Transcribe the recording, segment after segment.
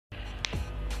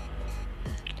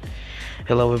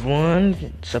Hello everyone,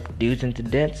 what's up dudes and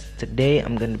dudettes? Today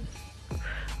I'm gonna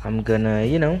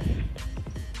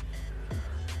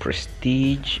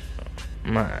prestige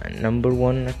my number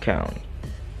one account.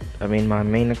 I mean my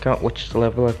main account, which is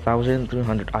level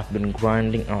 1300. I've been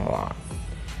grinding a lot.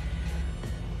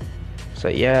 So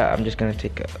yeah, I'm just gonna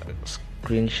take a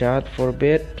screenshot for a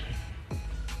bit.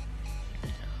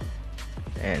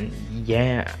 And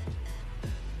yeah,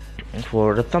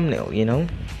 for the thumbnail.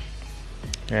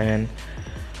 And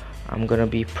I'm gonna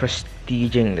be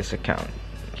prestiging this account.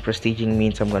 Prestiging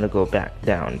means I'm gonna go back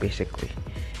down basically.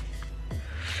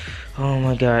 Oh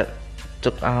my god,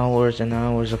 took hours and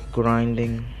hours of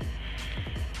grinding,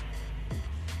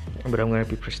 but I'm gonna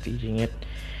be prestiging it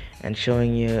and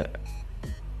showing you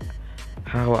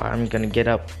how I'm gonna get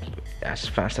up as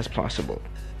fast as possible.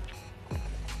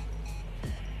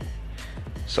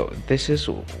 So this is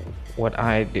what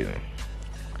I do.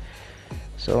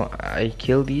 So I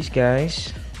kill these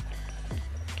guys,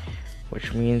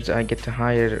 which means I get to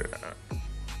hire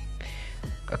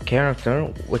a character,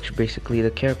 which basically the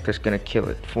character is gonna kill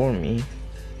it for me.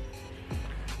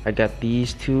 I got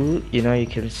these two, you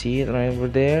can see it right over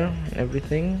there and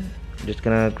everything. I'm just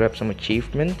gonna grab some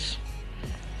achievements.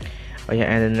 Oh yeah,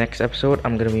 and in the next episode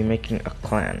I'm gonna be making a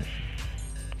clan.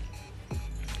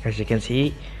 As you can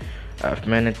see, I've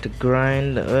managed to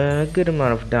grind a good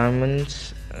amount of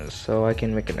diamonds so I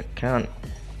can make an account.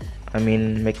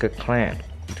 Make a clan.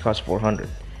 It costs 400.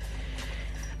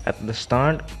 At the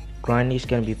start, grinding is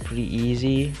gonna be pretty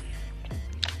easy.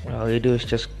 All you do is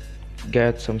just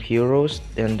get some heroes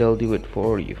and they'll do it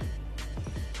for you.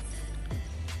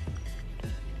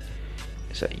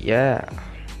 So yeah,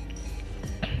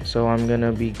 so I'm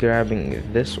gonna be grabbing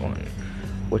this one,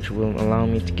 which will allow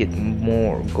me to get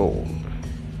more gold.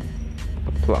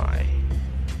 Apply.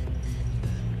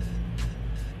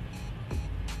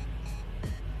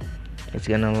 It's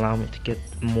gonna allow me to get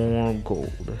more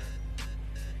gold.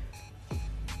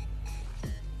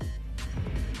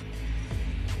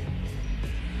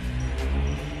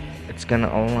 It's gonna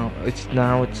allow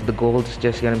it's the gold is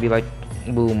just gonna be like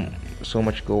boom, so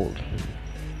much gold.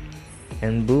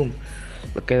 And boom,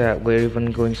 look at that, we're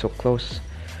even going so close.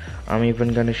 I'm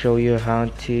even gonna show you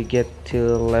how to get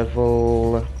to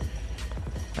level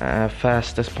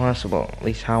fast as possible. At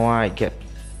least how I get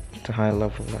to high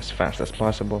level as fast as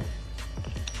possible.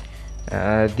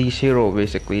 These heroes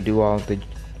basically do all the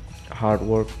hard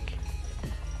work.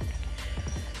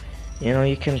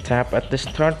 You can tap at the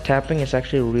start. Tapping is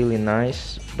actually really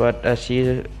nice, but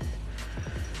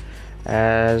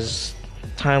as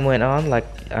time went on, like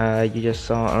you just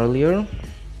saw earlier,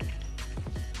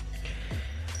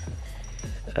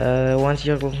 once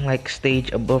you're like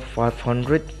stage above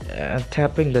 500,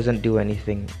 tapping doesn't do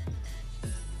anything.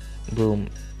 Boom,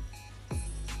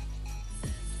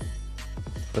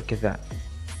 look at that.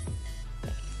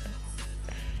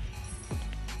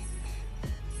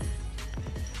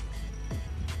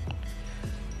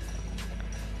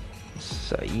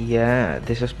 So yeah,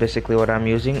 this is basically what I'm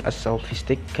using, a selfie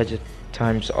stick, because it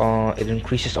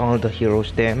increases all the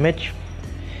heroes damage.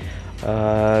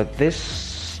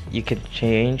 This you can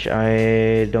change.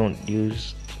 I don't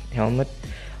use helmet,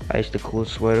 I use the cool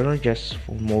sweater just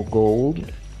for more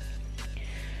gold.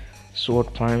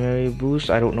 Sword primary boost,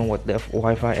 I don't know what the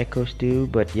Wi-Fi echoes do,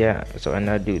 but yeah, so and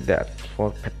I do that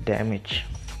for pet damage.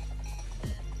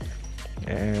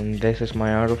 And this is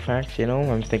my artifacts,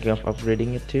 I'm thinking of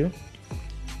upgrading it too.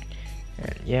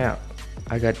 And yeah,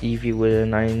 I got Eevee with a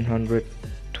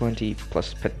 920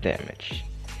 plus pet damage.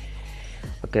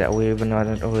 Look at that, we're even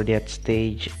not already at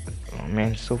stage. Oh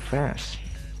man, so fast.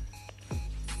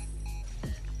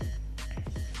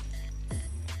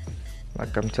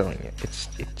 Like I'm telling you, it's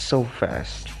so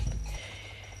fast.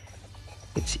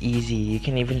 It's easy. You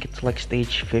can even get to like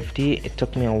stage 50. It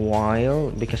took me a while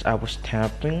because I was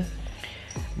tapping,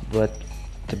 but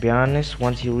to be honest,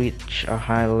 once you reach a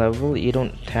high level, you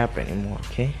don't tap anymore.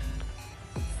 Okay,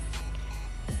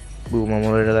 boom, I'm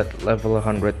already at level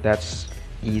 100. That's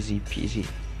easy peasy.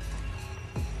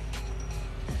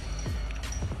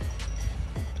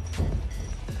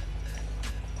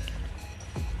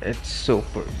 It's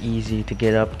super easy to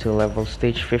get up to level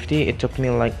stage 50. It took me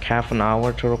like half an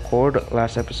hour to record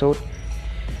last episode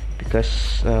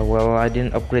because well, I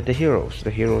didn't upgrade the heroes. The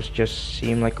heroes just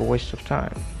seem like a waste of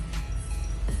time.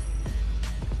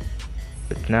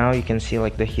 But now you can see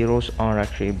like the heroes are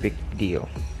actually a big deal.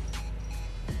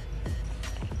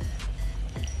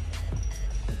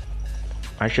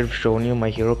 I should have shown you my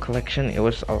hero collection. It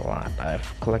was a lot.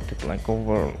 I've collected like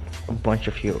over a bunch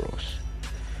of heroes.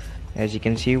 As you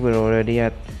can see, we're already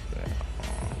at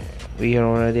We are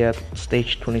already at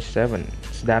stage 27.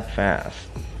 It's that fast.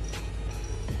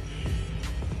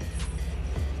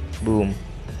 Boom.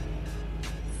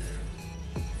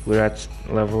 We're at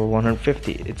level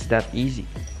 150. It's that easy.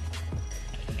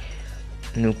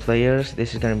 New players,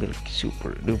 this is gonna be like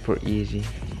super duper easy.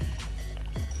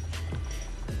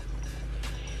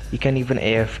 You can even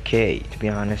AFK, to be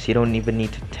honest. You don't even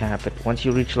need to tap it. Once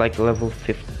you reach like level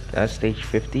 50, stage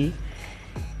 50,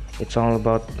 it's all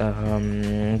about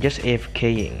just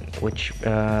AFKing, which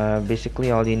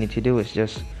basically all you need to do is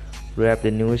just grab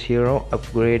the newest hero,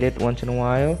 upgrade it once in a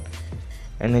while,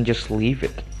 and then just leave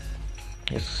it.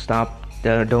 Just stop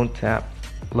there, don't tap.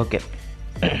 Look it.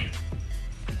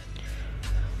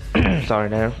 Sorry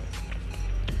there.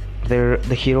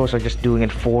 The heroes are just doing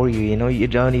it for you, you know. You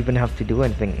don't even have to do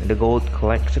anything. The gold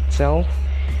collects itself.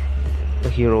 The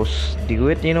heroes do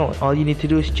it, you know. All you need to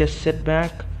do is just sit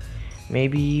back,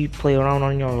 maybe play around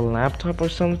on your laptop or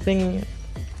something,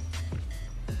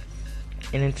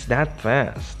 and it's that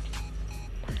fast.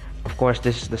 Of course,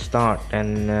 this is the start,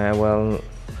 and well,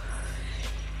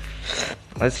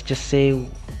 let's just say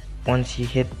once you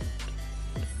hit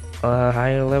a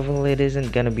higher level, it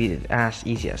isn't gonna be as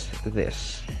easy as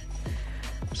this.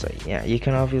 So yeah, you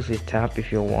can obviously tap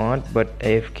if you want, but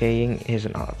AFKing is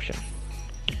an option.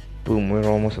 Boom, we're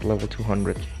almost at level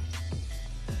 200.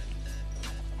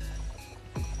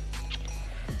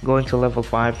 Going to level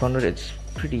 500, it's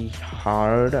pretty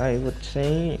hard, I would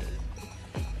say.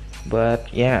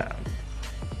 But yeah,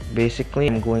 basically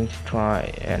I'm going to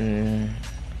try and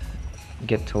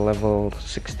get to level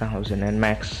 6000 and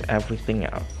max everything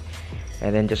out,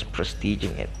 and then just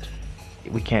prestiging it.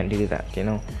 We can't do that, you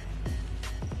know.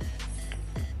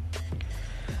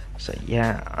 So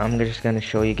yeah, I'm just gonna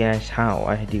show you guys how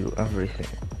I do everything.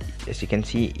 As you can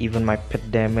see, even my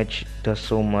pet damage does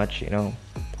so much, you know.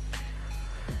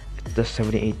 It does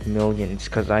 78 million. It's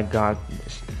because I got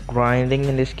this. Grinding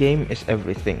in this game is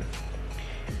everything.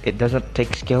 It doesn't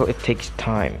take skill, it takes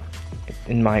time,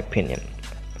 in my opinion.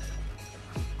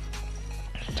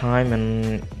 Time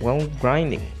and, well,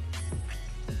 grinding.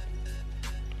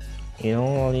 You know,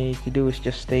 all you need to do is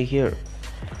just stay here.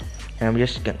 And I'm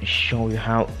just gonna show you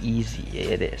how easy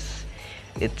it is.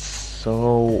 It's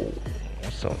so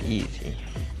easy.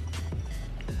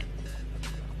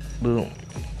 Boom.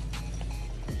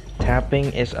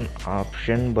 Tapping is an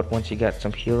option, but once you got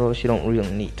some heroes, you don't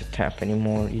really need to tap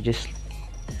anymore. You just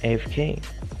AFK.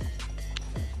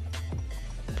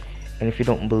 And if you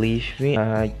don't believe me,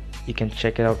 you can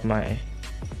check it out my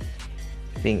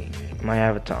thing, my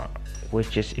avatar,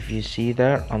 which is, if you see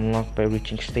there, unlocked by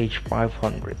reaching stage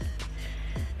 500.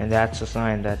 And that's a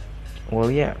sign that, well,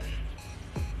 yeah,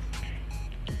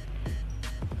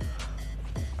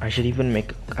 I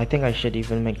think I should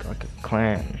even make like a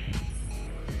clan.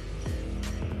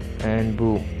 And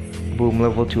boom,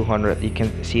 level 200. You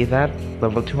can see that,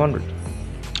 level 200.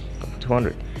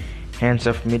 Hands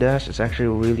of Midas is actually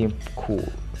really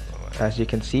cool. As you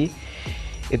can see,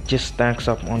 it just stacks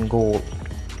up on gold.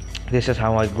 This is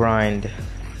how I grind.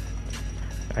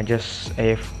 I just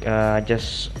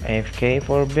AFK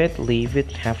for a bit, leave it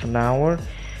half an hour.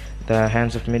 The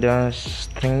Hands of Midas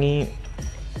thingy,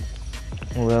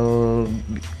 well,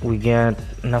 we get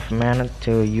enough mana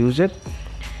to use it,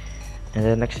 and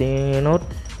the next thing you know,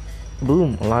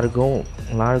 boom, a lot of gold,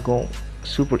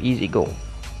 super easy gold.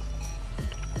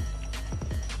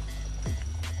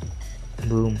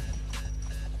 Boom.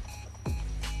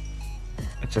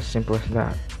 It's as simple as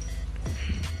that.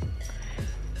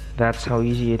 That's how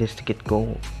easy it is to get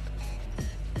gold.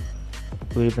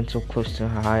 We're even so close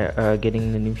to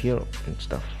getting the new hero and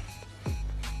stuff.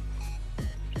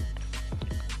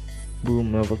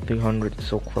 Boom, level 300,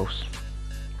 so close.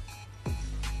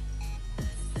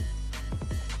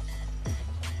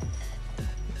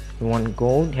 You want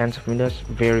gold? Hands of Midas,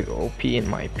 very OP in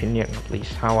my opinion, at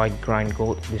least. How I grind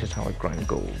gold, this is how I grind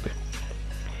gold.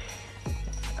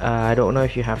 I don't know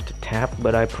if you have to tap,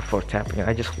 but I prefer tapping.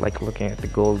 I just like looking at the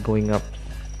gold going up.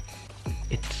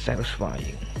 It's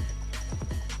satisfying.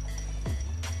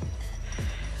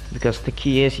 Because the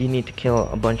key is you need to kill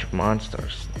a bunch of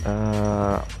monsters.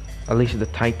 At least the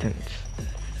titans,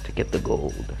 to get the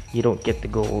gold. You don't get the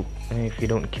gold if you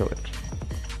don't kill it.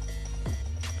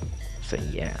 So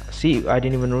yeah, see, I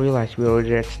didn't even realize we were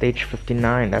already at stage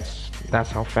 59. That's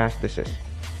how fast this is.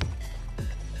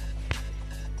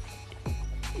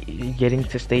 Getting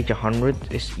to stage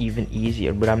 100 is even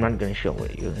easier, but I'm not gonna show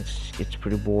it you. It's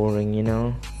pretty boring, you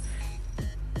know.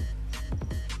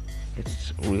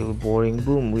 It's real boring.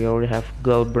 Boom, we already have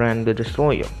Goldbrand the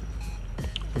Destroyer,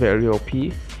 very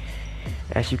OP.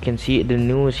 As you can see, the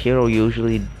newest hero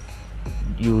usually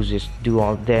uses do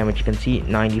all the damage. You can see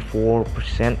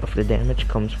 94% of the damage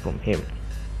comes from him.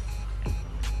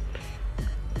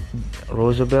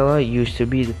 Rosabella used to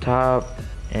be the top,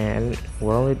 and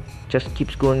well, it just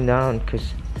keeps going down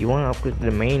because you want to upgrade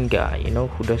the main guy, you know,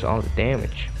 who does all the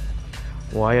damage.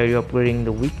 Why are you upgrading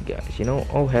the weak guys, you know?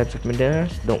 Oh, Heads of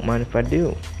Midas, don't mind if I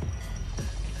do.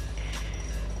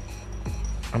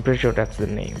 I'm pretty sure that's the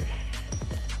name.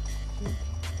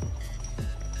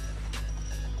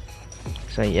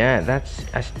 So yeah,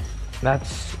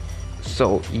 that's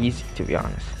so easy, to be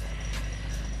honest.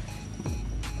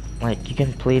 Like, you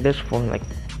can play this for like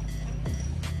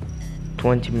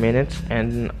 20 minutes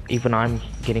and even I'm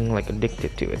getting like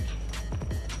addicted to it.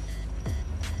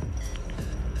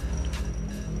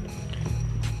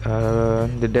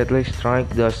 The Deadly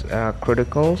Strike does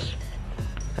criticals,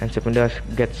 and Midas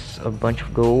gets a bunch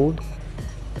of gold.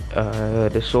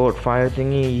 The sword fire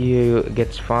thingy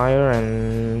gets fire,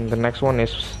 and the next one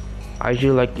is I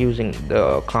usually like using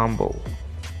the combo.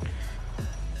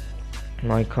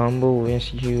 My combo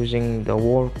is using the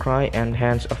War Cry and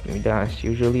Hands of Midas.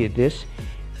 Usually this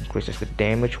increases the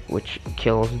damage, which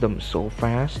kills them so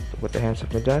fast. With the Hands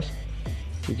of Midas,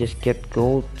 you just get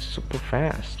gold super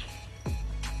fast.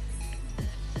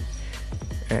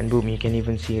 And boom, you can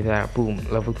even see that, boom,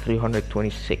 level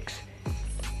 326,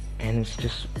 and it's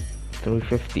just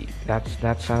 350.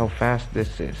 That's how fast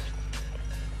this is.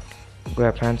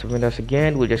 Grab Hands of Midas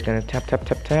again. We're just gonna tap.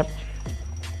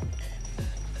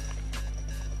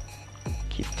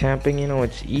 Keep tapping, you know,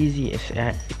 it's easy. It's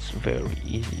very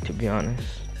easy, to be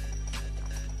honest.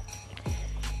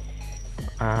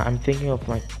 I'm thinking of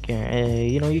like,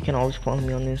 you know, you can always follow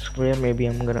me on Instagram. Maybe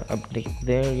I'm gonna update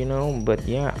there, you know. But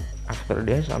yeah, after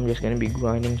this, I'm just gonna be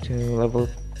grinding to level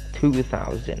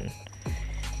 2000, and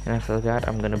after that,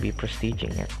 I'm gonna be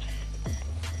prestiging it.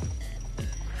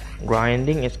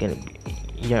 Grinding is gonna be,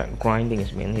 yeah, grinding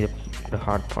is mainly the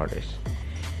hard part. Is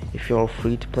if you're a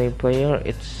free-to-play player,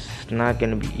 it's not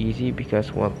gonna be easy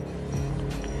because, well,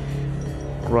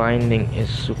 grinding is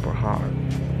super hard.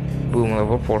 Boom,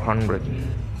 level 400.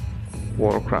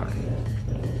 War Cry.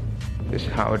 This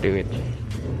is how I do it.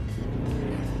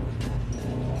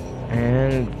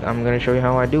 And I'm gonna show you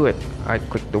how I do it. I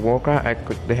click the War Cry, I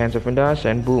click the Hands of Midas,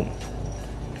 and boom.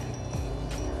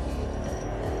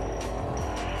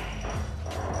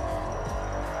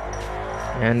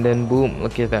 And then boom,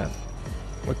 look at that.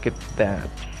 Look at that.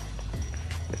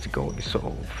 It's going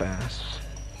so fast.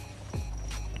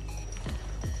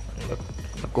 Look,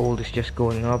 the gold is just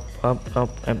going up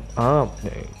and up.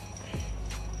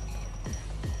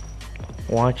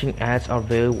 Watching ads are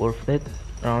very worth it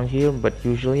around here, but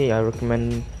usually I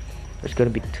recommend it's gonna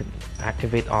be to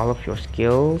activate all of your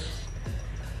skills,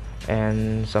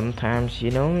 and sometimes,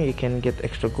 you know, you can get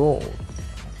extra gold.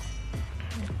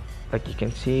 Like you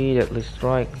can see that Deadly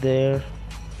Strike there.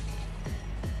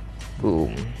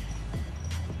 Boom.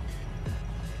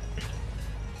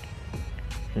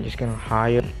 I'm just gonna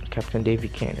hire Captain Davy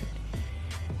Cannon,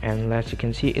 and as you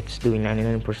can see, it's doing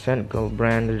 99%.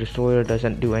 Goldbrand the Destroyer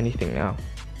doesn't do anything now.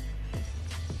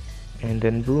 And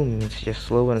then boom, it's just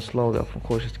slow and slow. Of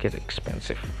course, it gets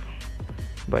expensive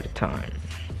by the time.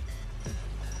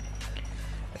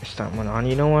 As time went on,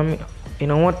 you know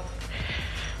what?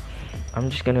 I'm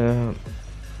just gonna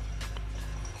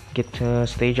get to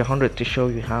stage 100 to show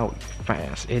you how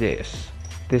fast it is.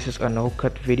 This is a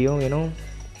no-cut video, you know.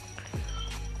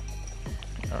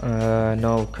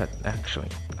 No cut, actually.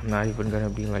 I'm not even gonna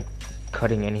be like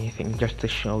cutting anything, just to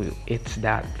show you it's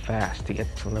that fast to get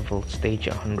to level stage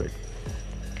 100.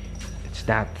 It's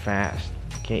that fast.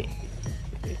 Okay,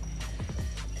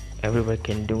 everybody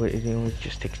can do it, you know. It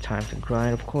just takes time to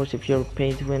grind. Of course, if you're a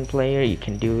pay-to-win player, you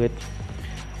can do it,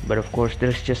 but of course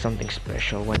there's just something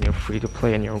special when you're free to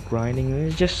play and you're grinding.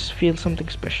 It just feels something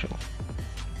special.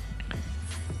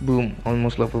 Boom,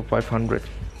 almost level 500.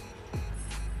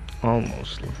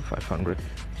 Almost level 500.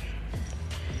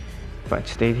 If I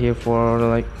stayed here for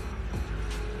like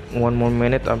one more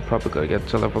minute, I'm probably gonna get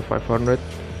to level 500.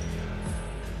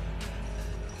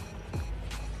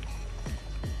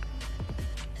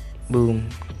 Boom,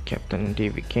 Captain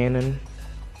Davy Cannon.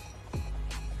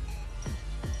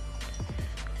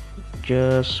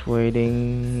 Just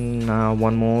waiting. Now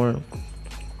one more.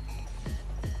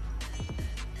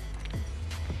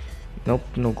 Nope,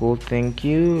 no gold, thank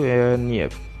you. And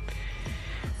yep,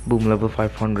 boom, level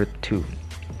 502.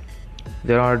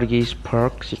 There are these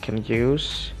perks you can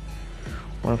use.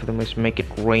 One of them is make it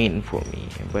rain for me,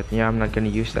 but yeah, I'm not gonna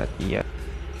use that yet.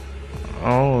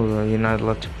 Oh, you're not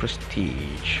allowed to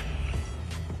prestige.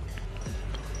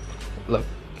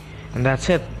 and that's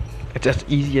it. It's as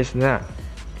easy as that.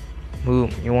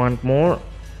 Boom. You want more?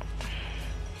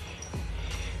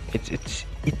 It's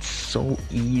so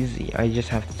easy. I just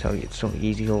have to tell you, it's so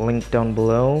easy. Link down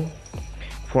below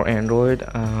for Android.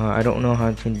 I don't know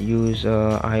how to use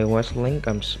iOS link.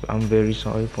 I'm very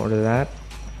sorry for that.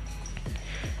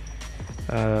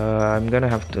 I'm gonna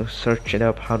have to search it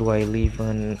up. How do I leave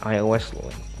an iOS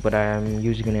link? But I am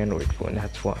using an Android phone.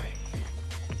 That's why.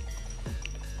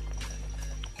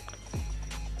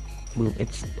 Boom!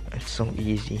 It's so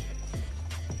easy.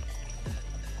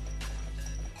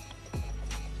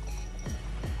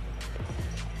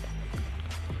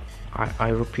 I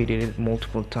repeated it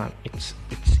multiple times. It's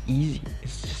easy.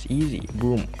 It's just easy.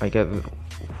 Boom! I got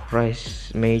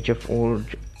Rice Mage of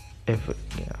Orge. Yeah.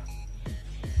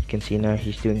 You can see now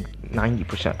he's doing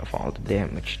 90% of all the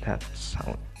damage. That's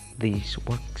how this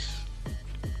works.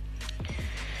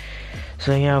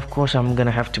 So yeah, of course I'm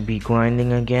gonna have to be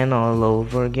grinding again all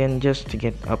over again just to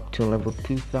get up to level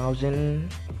 2000.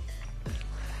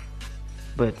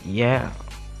 But yeah,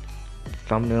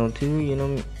 thumbnail too, you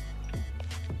know.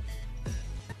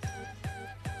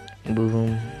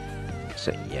 Boom.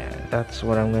 So yeah, that's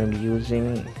what I'm gonna be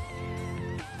using.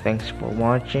 Thanks for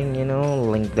watching, you know.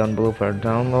 Link down below for a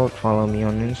download. Follow me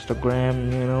on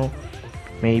Instagram, you know.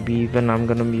 Maybe even I'm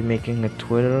gonna be making a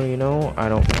Twitter, you know. I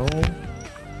don't know.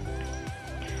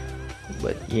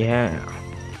 But yeah,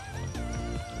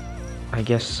 I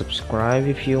guess subscribe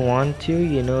if you want to,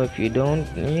 you know. If you don't,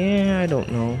 yeah, I don't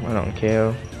know. I don't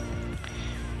care.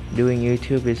 Doing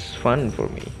YouTube is fun for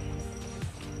me.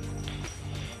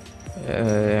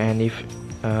 And if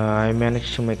I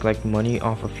manage to make like money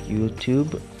off of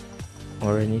YouTube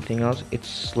or anything else,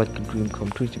 it's like a dream come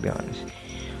true, to be honest.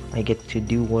 I get to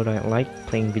do what I like,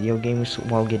 playing video games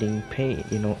while getting paid,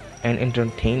 you know, and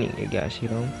entertaining you guys, you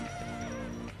know.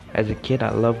 As a kid,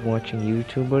 I love watching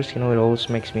YouTubers, you know. It always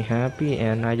makes me happy,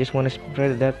 and I just want to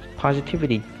spread that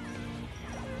positivity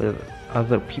with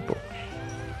other people.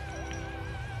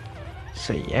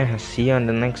 So yeah, see you on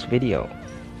the next video.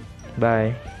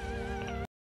 Bye.